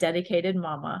dedicated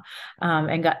mama,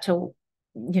 and got to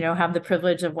have the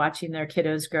privilege of watching their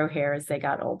kiddos grow hair as they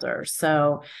got older.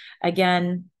 So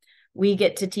again, we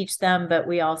get to teach them, but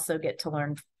we also get to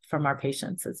learn from our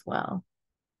patients as well.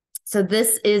 So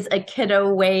this is a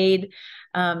kiddo, Wade.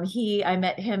 I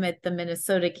met him at the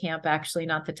Minnesota camp, actually,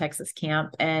 not the Texas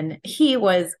camp, and he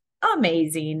was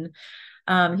amazing.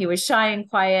 He was shy and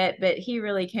quiet, but he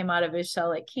really came out of his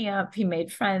shell at camp. He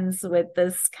made friends with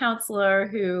this counselor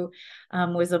who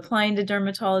was applying to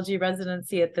dermatology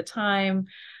residency at the time.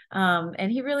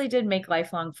 And he really did make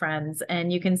lifelong friends.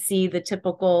 And you can see the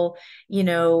typical,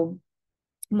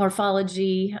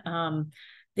 morphology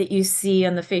that you see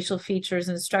on the facial features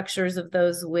and structures of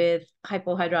those with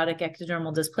hypohidrotic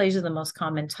ectodermal dysplasia, the most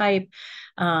common type.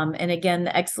 And again,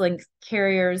 the X-linked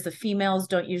carriers, the females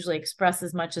don't usually express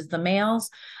as much as the males,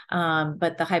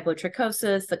 but the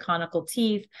hypotrichosis, the conical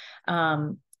teeth,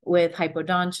 with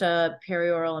hypodontia,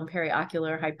 perioral and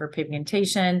periocular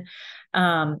hyperpigmentation.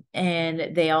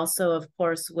 And they also, of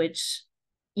course, which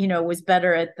was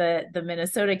better at the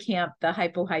Minnesota camp, the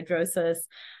hypohidrosis,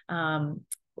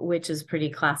 which is pretty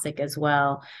classic as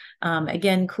well.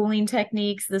 Again, cooling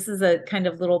techniques. This is a kind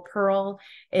of little pearl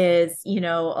is,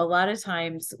 a lot of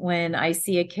times when I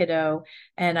see a kiddo,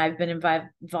 and I've been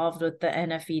involved with the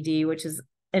NFED, which is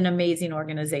an amazing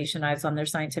organization. I was on their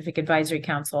scientific advisory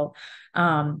council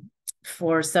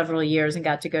for several years and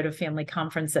got to go to family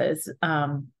conferences.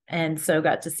 And so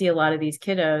got to see a lot of these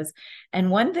kiddos. And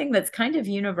one thing that's kind of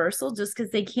universal, just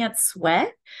because they can't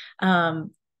sweat,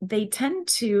 they tend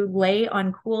to lay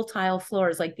on cool tile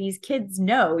floors. Like these kids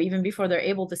know, even before they're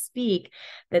able to speak,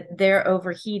 that they're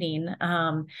overheating.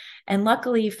 And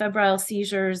luckily, febrile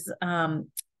seizures are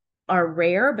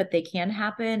rare, but they can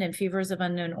happen, and fevers of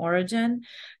unknown origin.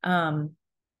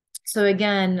 So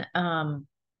again,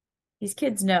 these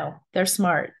kids know, they're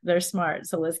smart.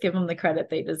 So let's give them the credit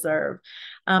they deserve.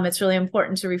 It's really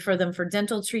important to refer them for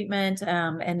dental treatment,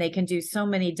 and they can do so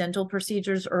many dental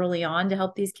procedures early on to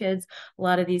help these kids. A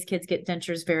lot of these kids get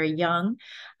dentures very young.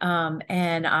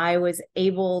 And I was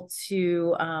able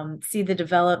to see the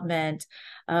development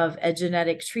of a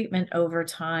genetic treatment over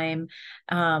time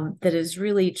that is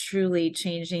really, truly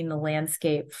changing the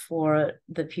landscape for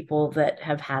the people that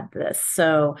have had this.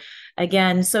 So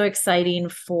again, so exciting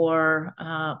for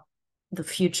the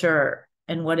future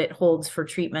and what it holds for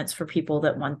treatments for people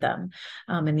that want them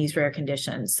in these rare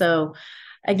conditions. So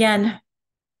again,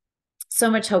 so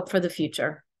much hope for the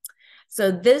future.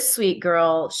 So this sweet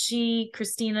girl,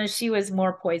 Christina, she was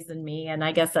more poised than me. And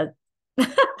I guess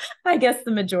I guess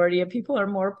the majority of people are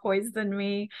more poised than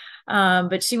me.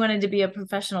 But she wanted to be a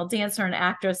professional dancer and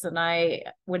actress. And I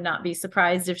would not be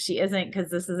surprised if she isn't, because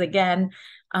this is, again,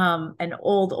 an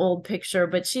old picture,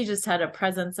 but she just had a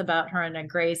presence about her and a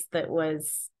grace that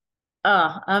was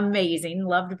Amazing.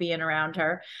 Loved being around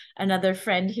her. Another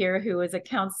friend here who is a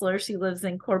counselor. She lives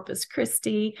in Corpus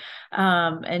Christi,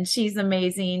 and she's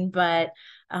amazing. But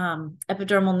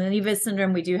epidermal nevus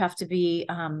syndrome, we do have to be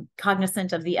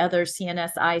cognizant of the other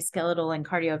CNS, eye, skeletal, and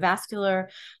cardiovascular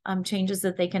changes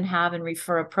that they can have and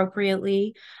refer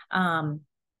appropriately.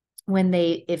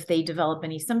 If they develop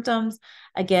any symptoms.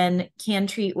 Again, can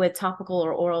treat with topical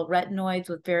or oral retinoids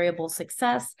with variable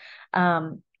success.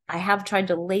 I have tried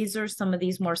to laser some of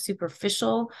these more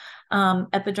superficial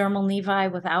epidermal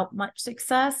nevi without much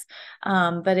success.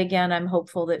 But again, I'm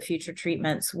hopeful that future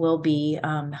treatments will be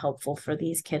helpful for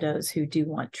these kiddos who do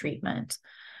want treatment.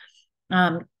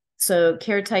 So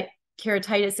keratitis,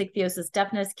 ichthyosis,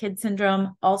 deafness, kid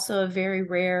syndrome, also a very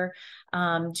rare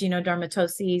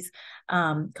genodermatoses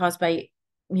caused by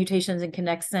mutations in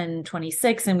connexin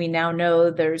 26. And we now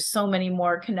know there's so many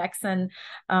more connexin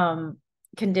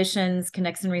conditions,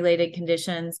 connexin-related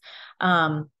conditions.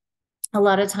 A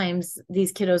lot of times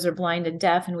these kiddos are blind and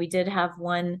deaf. And we did have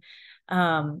one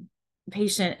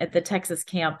patient at the Texas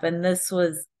camp, and this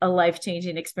was a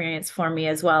life-changing experience for me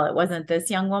as well. It wasn't this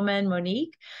young woman,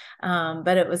 Monique,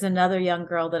 but it was another young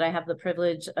girl that I have the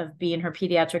privilege of being her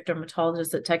pediatric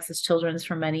dermatologist at Texas Children's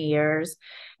for many years.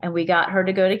 And we got her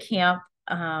to go to camp.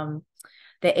 The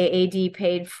AAD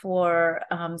paid for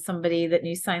somebody that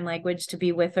knew sign language to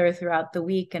be with her throughout the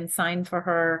week and sign for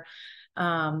her.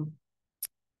 And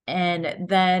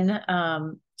then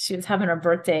she was having her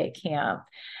birthday at camp.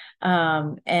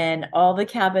 And all the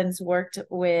cabins worked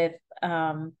with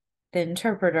the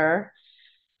interpreter.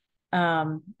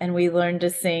 And we learned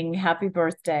to sing Happy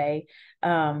Birthday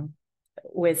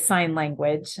with sign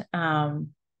language. And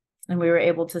we were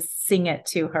able to sing it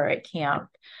to her at camp.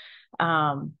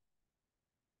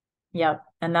 Yep.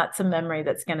 And that's a memory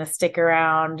that's going to stick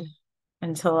around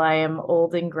until I am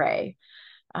old and gray.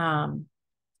 And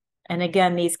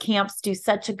again, these camps do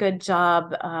such a good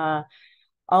job.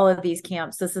 All of these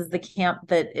camps. This is the camp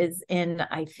that is in,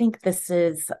 I think this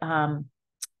is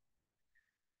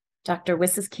Dr.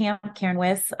 Wiss's camp, Karen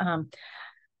Wiss.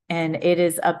 And it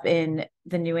is up in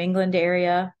the New England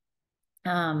area.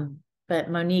 But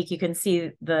Monique, you can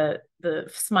see the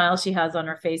smile she has on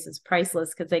her face is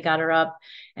priceless because they got her up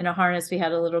in a harness. We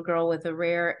had a little girl with a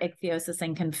rare ichthyosis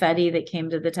and confetti that came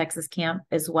to the Texas camp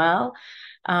as well.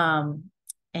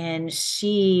 And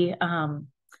she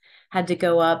had to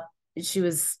go up. She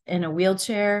was in a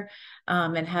wheelchair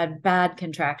and had bad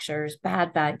contractures.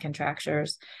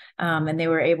 And they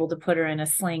were able to put her in a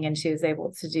sling and she was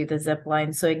able to do the zip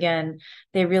line. So again,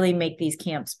 they really make these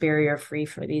camps barrier free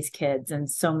for these kids in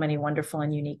so many wonderful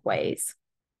and unique ways.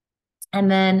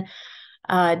 And then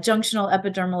junctional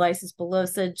epidermolysis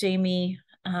bullosa, Jamie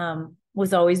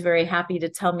was always very happy to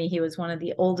tell me he was one of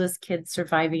the oldest kids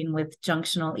surviving with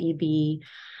junctional EB.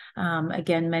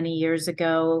 Again, many years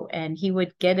ago, and he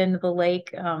would get into the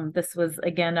lake. This was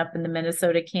again up in the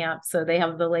Minnesota camp. So they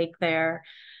have the lake there,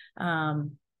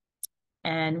 and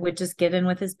would just get in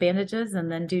with his bandages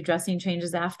and then do dressing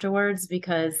changes afterwards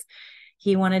because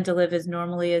he wanted to live as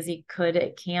normally as he could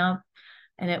at camp.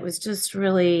 And it was just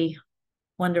really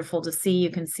wonderful to see.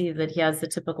 You can see that he has the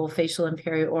typical facial and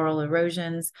perioral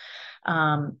erosions,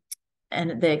 and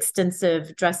the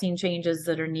extensive dressing changes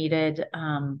that are needed.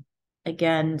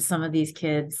 Again, some of these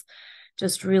kids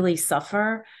just really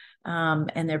suffer,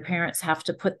 and their parents have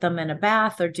to put them in a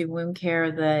bath or do wound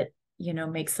care that,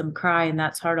 makes them cry. And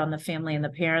that's hard on the family and the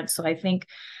parents. So I think,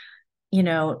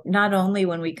 not only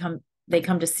when they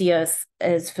come to see us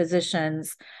as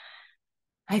physicians,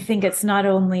 I think it's not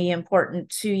only important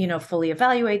to, fully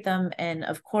evaluate them and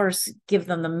of course, give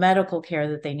them the medical care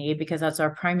that they need because that's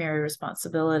our primary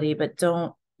responsibility, but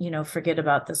don't, forget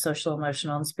about the social,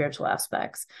 emotional, and spiritual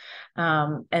aspects.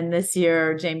 And this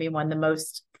year, Jamie won the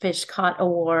most fish caught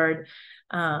award.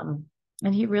 And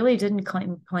he really didn't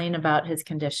complain about his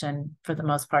condition for the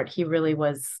most part. He really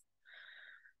was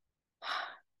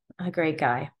a great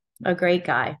guy.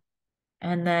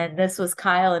 And then this was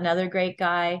Kyle, another great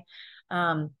guy.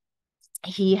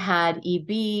 He had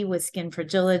EB with skin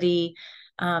fragility.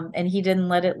 And he didn't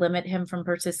let it limit him from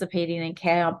participating in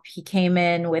camp. He came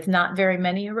in with not very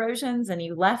many erosions and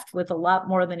he left with a lot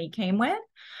more than he came with.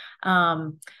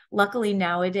 Luckily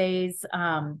nowadays,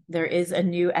 there is a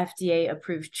new FDA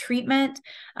approved treatment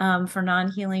for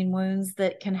non-healing wounds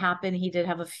that can happen. He did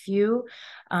have a few,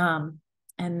 and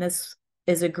this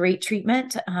is a great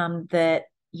treatment that,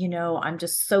 I'm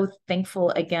just so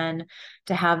thankful again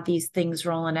to have these things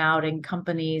rolling out and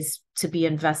companies to be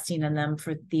investing in them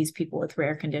for these people with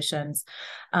rare conditions.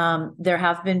 There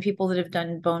have been people that have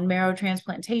done bone marrow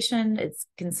transplantation. It's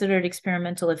considered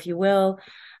experimental, if you will.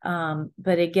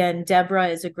 But again, Deborah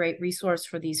is a great resource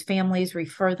for these families.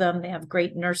 Refer them. They have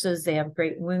great nurses. They have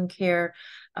great wound care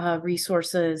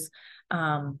resources.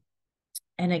 And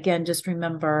again, just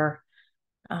remember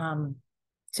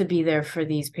to be there for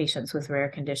these patients with rare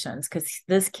conditions, because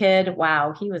this kid,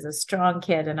 wow, he was a strong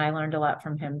kid, and I learned a lot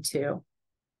from him too.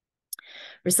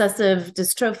 Recessive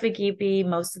dystrophic EP,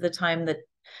 most of the time the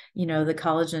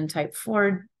collagen type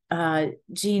 4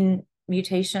 gene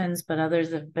mutations, but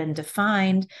others have been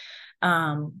defined.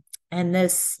 And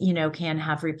this, can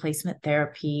have replacement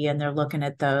therapy, and they're looking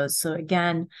at those. So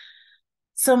again,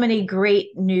 so many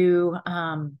great new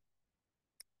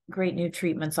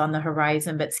treatments on the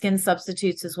horizon, but skin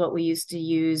substitutes is what we used to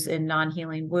use in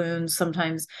non-healing wounds.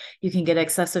 Sometimes you can get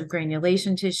excessive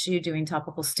granulation tissue, doing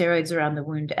topical steroids around the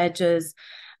wound edges,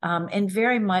 and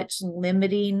very much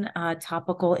limiting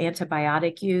topical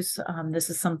antibiotic use. This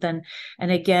is something,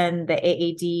 and again, the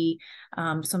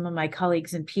AAD, some of my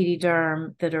colleagues in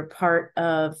Pediatric that are part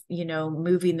of,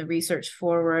 moving the research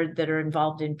forward, that are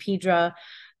involved in Pedra,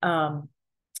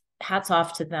 hats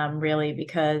off to them, really,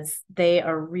 because they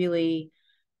are really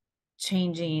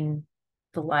changing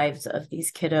the lives of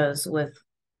these kiddos with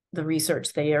the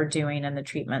research they are doing and the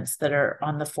treatments that are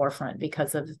on the forefront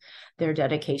because of their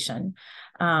dedication.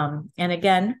 And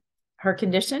again, her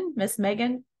condition, Miss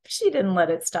Megan, she didn't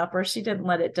let it stop her. She didn't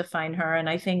let it define her. And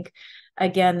I think,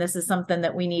 again, this is something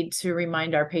that we need to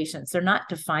remind our patients. They're not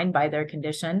defined by their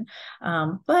condition,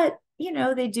 but,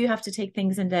 they do have to take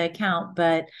things into account.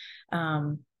 But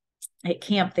at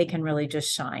camp, they can really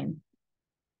just shine.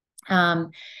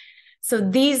 So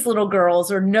these little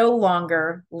girls are no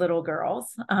longer little girls.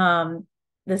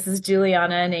 This is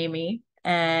Juliana and Amy,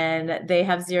 and they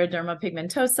have xeroderma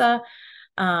pigmentosa.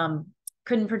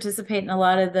 Couldn't participate in a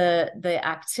lot of the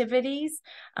activities,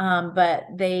 but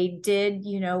they did,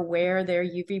 wear their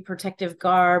UV protective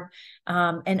garb.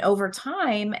 And over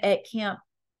time at Camp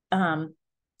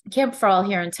for All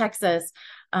here in Texas,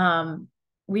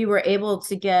 we were able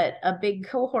to get a big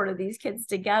cohort of these kids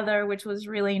together, which was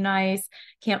really nice.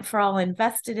 Camp for All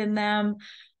invested in them.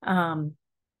 And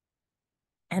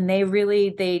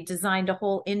they designed a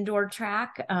whole indoor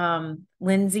track.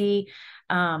 Lindsay,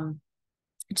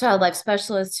 child life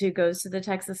specialist who goes to the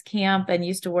Texas camp and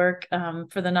used to work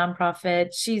for the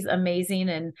nonprofit. She's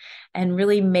amazing, and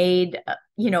really made,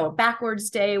 a backwards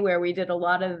day where we did a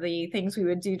lot of the things we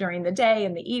would do during the day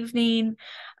and the evening.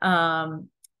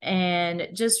 And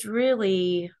just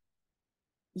really,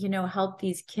 help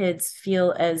these kids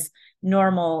feel as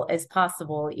normal as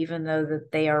possible, even though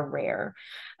that they are rare.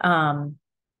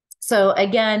 So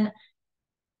again,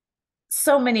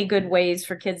 so many good ways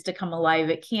for kids to come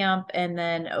alive at camp. And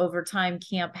then over time,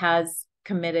 camp has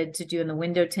committed to doing the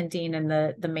window tinting in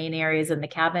the main areas in the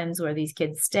cabins where these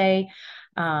kids stay.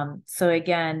 So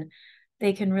again,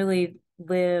 they can really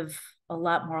live a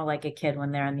lot more like a kid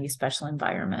when they're in these special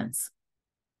environments.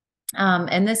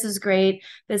 And this is great.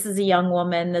 This is a young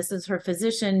woman. This is her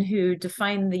physician who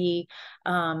defined the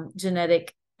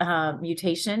genetic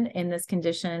mutation in this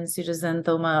condition,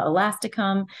 pseudoxanthoma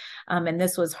elasticum. And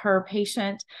this was her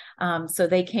patient. So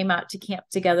they came out to camp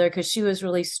together because she was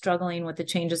really struggling with the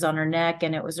changes on her neck.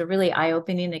 And it was a really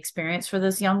eye-opening experience for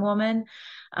this young woman.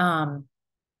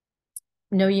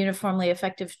 No uniformly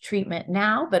effective treatment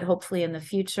now, but hopefully in the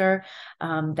future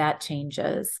that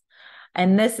changes.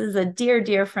 And this is a dear,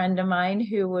 dear friend of mine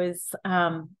who was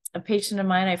a patient of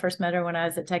mine. I first met her when I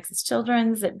was at Texas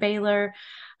Children's at Baylor.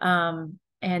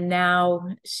 And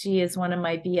now she is one of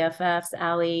my BFFs.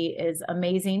 Allie is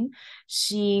amazing.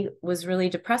 She was really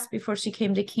depressed before she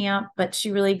came to camp, but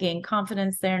she really gained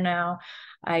confidence there now.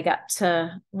 I got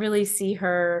to really see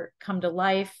her come to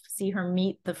life, see her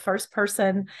meet the first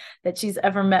person that she's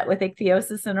ever met with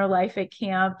ichthyosis in her life at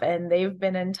camp. And they've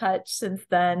been in touch since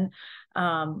then.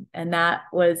 And that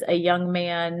was a young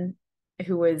man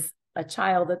who was a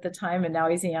child at the time, and now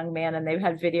he's a young man, and they've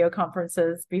had video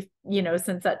conferences,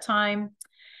 since that time.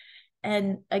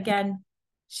 And again,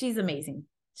 she's amazing.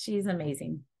 She's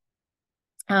amazing.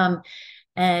 And,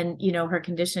 her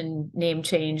condition name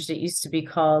changed. It used to be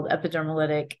called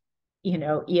epidermolytic,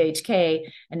 EHK,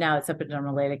 and now it's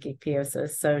epidermolytic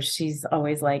ichthyosis. So she's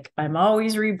always like, I'm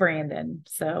always rebranding.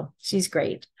 So she's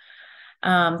great.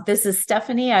 This is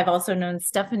Stephanie. I've also known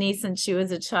Stephanie since she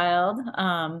was a child.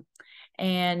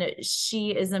 And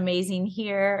she is amazing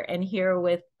here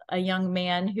with a young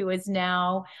man who is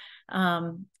now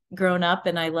grown up,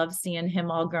 and I love seeing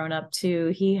him all grown up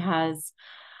too. He has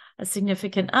a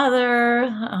significant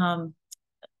other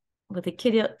with a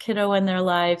kiddo in their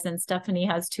lives, and Stephanie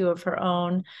has two of her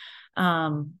own.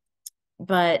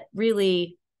 But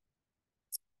really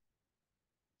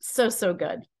so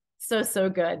good. so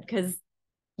good, because,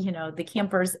 you know, the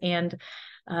campers and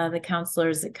the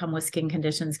counselors that come with skin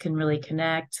conditions can really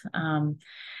connect.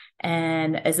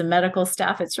 And as a medical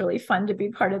staff, it's really fun to be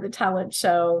part of the talent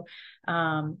show.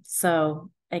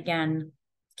 So again,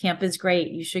 camp is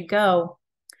great. You should go.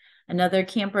 Another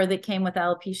camper that came with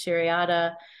alopecia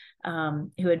areata,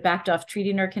 who had backed off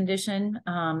treating her condition.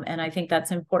 And I think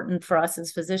that's important for us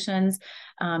as physicians,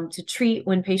 to treat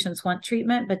when patients want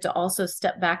treatment, but to also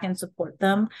step back and support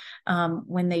them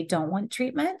when they don't want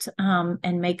treatment,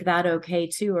 and make that okay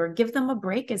too, or give them a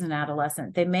break as an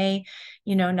adolescent. They may,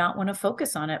 you know, not want to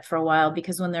focus on it for a while,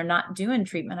 because when they're not doing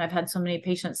treatment, I've had so many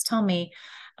patients tell me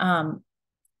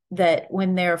that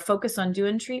when they're focused on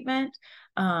doing treatment,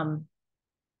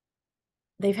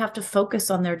 they have to focus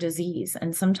on their disease.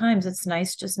 And sometimes it's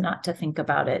nice just not to think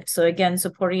about it. So again,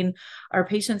 supporting our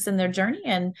patients in their journey,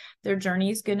 and their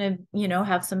journey is going to, you know,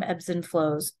 have some ebbs and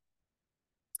flows.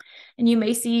 And you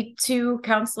may see 2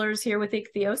 counselors here with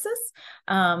ichthyosis,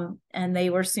 and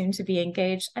they were soon to be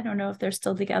engaged. I don't know if they're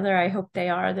still together. I hope they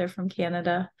are. They're from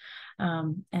Canada,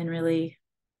 and really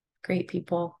great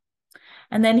people.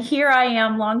 And then here I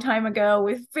am, long time ago,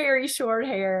 with very short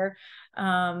hair,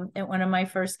 at one of my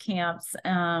first camps.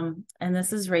 And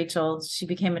this is Rachel. She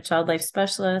became a child life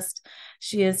specialist.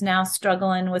 She is now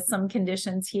struggling with some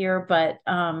conditions here, but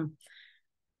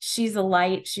she's a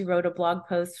light. She wrote a blog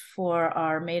post for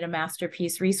our Made a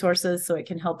Masterpiece resources so it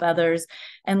can help others.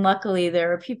 And luckily,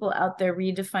 there are people out there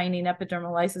redefining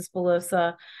epidermolysis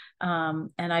bullosa.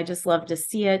 And I just love to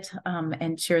see it,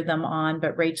 and cheer them on.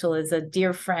 But Rachel is a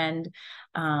dear friend,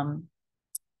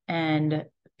 and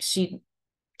she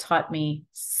taught me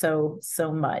so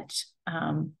much,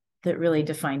 that really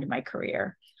defined my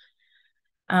career.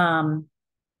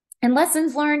 And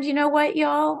lessons learned, you know what,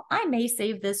 y'all? I may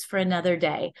save this for another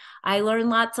day. I learned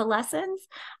lots of lessons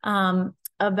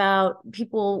about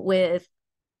people with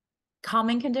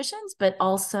common conditions, but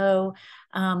also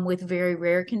with very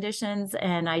rare conditions.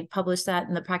 And I published that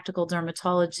in the Practical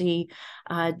Dermatology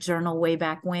journal way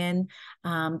back when.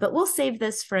 But we'll save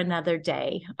this for another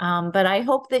day. But I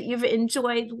hope that you've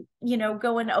enjoyed, you know,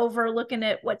 going over, looking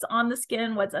at what's on the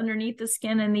skin, what's underneath the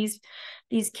skin, and these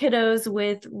kiddos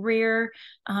with rare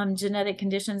genetic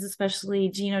conditions,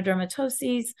 especially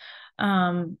genodermatoses,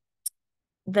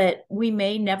 that we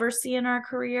may never see in our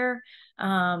career.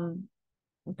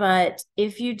 But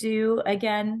if you do,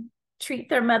 again, treat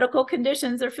their medical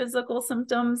conditions or physical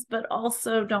symptoms, but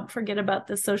also don't forget about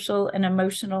the social and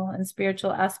emotional and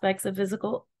spiritual aspects of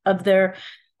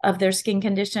their skin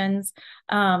conditions.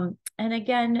 And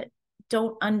again,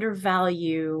 don't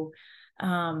undervalue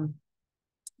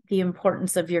the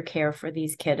importance of your care for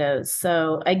these kiddos.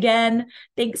 So again,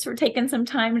 thanks for taking some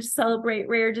time to celebrate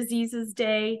Rare Diseases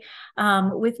Day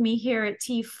with me here at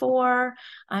T4.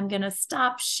 I'm going to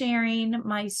stop sharing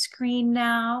my screen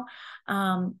now,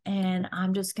 and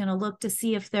I'm just going to look to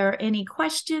see if there are any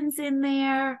questions in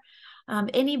there.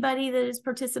 Anybody that is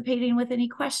participating with any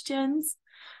questions?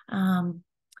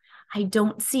 I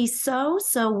don't see so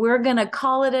we're going to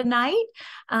call it a night.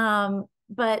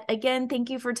 But again, thank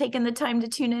you for taking the time to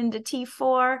tune in to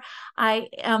T4. I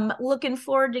am looking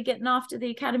forward to getting off to the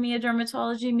Academy of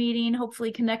Dermatology meeting,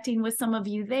 hopefully connecting with some of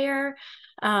you there.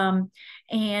 And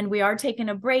we are taking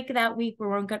a break that week. We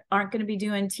aren't going to be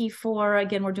doing T4.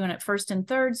 Again, we're doing it first and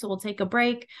third, so we'll take a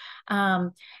break.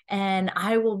 And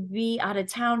I will be out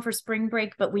of town for spring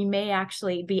break, but we may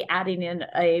actually be adding in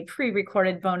a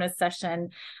pre-recorded bonus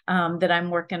session that I'm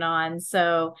working on.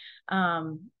 So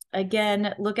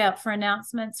again, look out for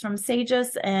announcements from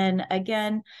Sages. And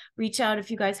again, reach out if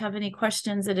you guys have any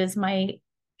questions. It is my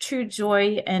true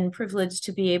joy and privilege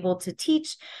to be able to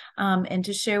teach and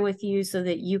to share with you so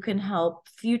that you can help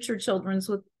future children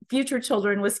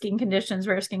with skin conditions,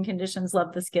 rare skin conditions,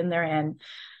 love the skin they're in.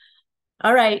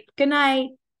 All right. Good night.